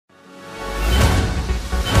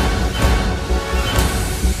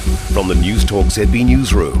From the News Talk ZB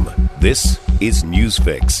Newsroom, this is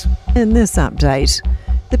Newsfix. In this update,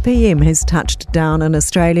 the PM has touched down in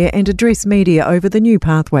Australia and addressed media over the new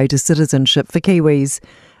pathway to citizenship for Kiwis.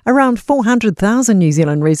 Around 400,000 New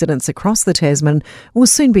Zealand residents across the Tasman will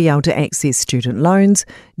soon be able to access student loans,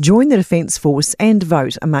 join the Defence Force and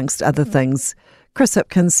vote, amongst other things. Chris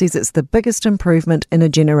Hipkins says it's the biggest improvement in a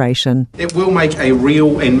generation. It will make a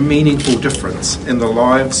real and meaningful difference in the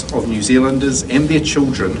lives of New Zealanders and their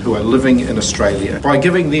children who are living in Australia by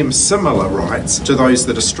giving them similar rights to those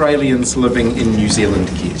that Australians living in New Zealand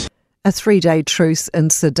get. A 3-day truce in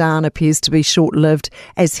Sudan appears to be short-lived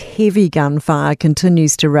as heavy gunfire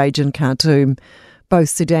continues to rage in Khartoum. Both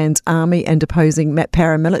Sudan's army and opposing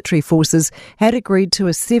paramilitary forces had agreed to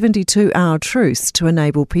a 72-hour truce to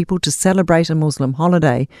enable people to celebrate a Muslim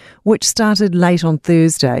holiday, which started late on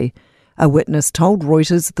Thursday. A witness told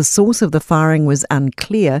Reuters the source of the firing was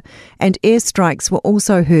unclear and airstrikes were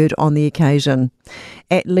also heard on the occasion.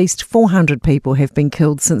 At least 400 people have been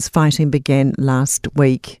killed since fighting began last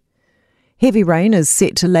week. Heavy rain is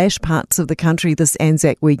set to lash parts of the country this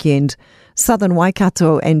Anzac weekend. Southern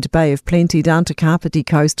Waikato and Bay of Plenty down to Kapiti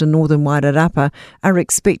Coast and northern Wairarapa are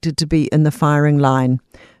expected to be in the firing line.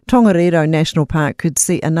 Tongariro National Park could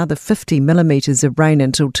see another 50 millimetres of rain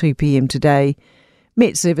until 2 p.m. today.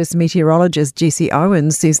 Met Service meteorologist Jessie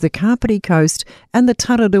Owens says the Kapiti Coast and the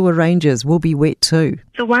Tararua Ranges will be wet too.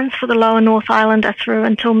 The ones for the lower North Island are through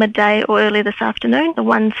until midday or early this afternoon. The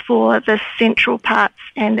ones for the central parts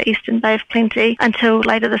and the eastern Bay of Plenty until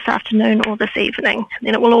later this afternoon or this evening.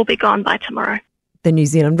 Then it will all be gone by tomorrow. The New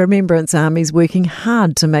Zealand Remembrance Army is working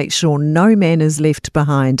hard to make sure no man is left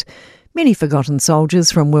behind. Many forgotten soldiers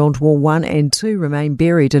from World War I and II remain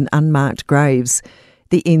buried in unmarked graves.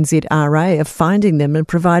 The NZRA are finding them and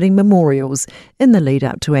providing memorials in the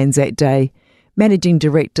lead-up to Anzac Day. Managing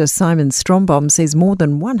Director Simon Strombaum says more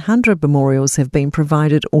than 100 memorials have been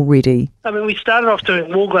provided already. We started off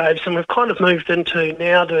doing war graves and we've kind of moved into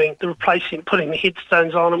now doing the replacing, putting the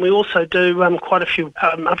headstones on, and we also do quite a few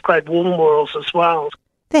upgrade war memorials as well.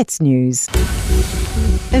 That's news.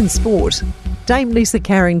 In sport, Dame Lisa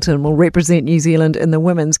Carrington will represent New Zealand in the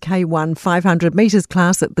women's K1 500 metres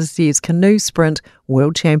class at this year's Canoe Sprint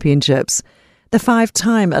World Championships. The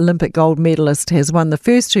 5-time Olympic gold medalist has won the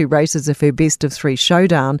first 2 races of her best-of-3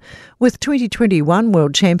 showdown with 2021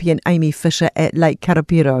 world champion Amy Fisher at Lake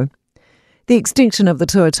Karapiro. The extinction of the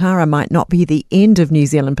Tuatara might not be the end of New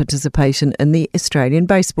Zealand participation in the Australian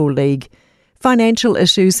Baseball League. Financial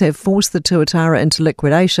issues have forced the Tuatara into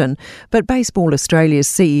liquidation, but Baseball Australia's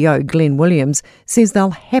CEO Glenn Williams says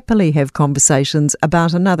they'll happily have conversations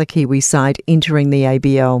about another Kiwi side entering the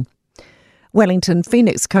ABL. Wellington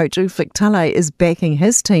Phoenix coach Ufuk Talay is backing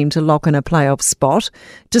his team to lock in a playoff spot,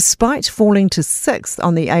 despite falling to 6th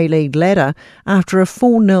on the A-League ladder after a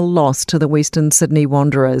 4-0 loss to the Western Sydney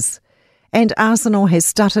Wanderers. And Arsenal has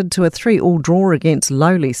stuttered to a 3-3 draw against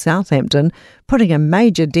lowly Southampton, putting a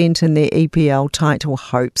major dent in their EPL title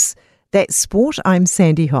hopes. That's sport. I'm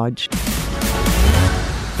Sandy Hodge.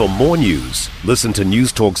 For more news, listen to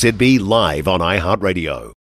News Talk ZB live on iHeartRadio.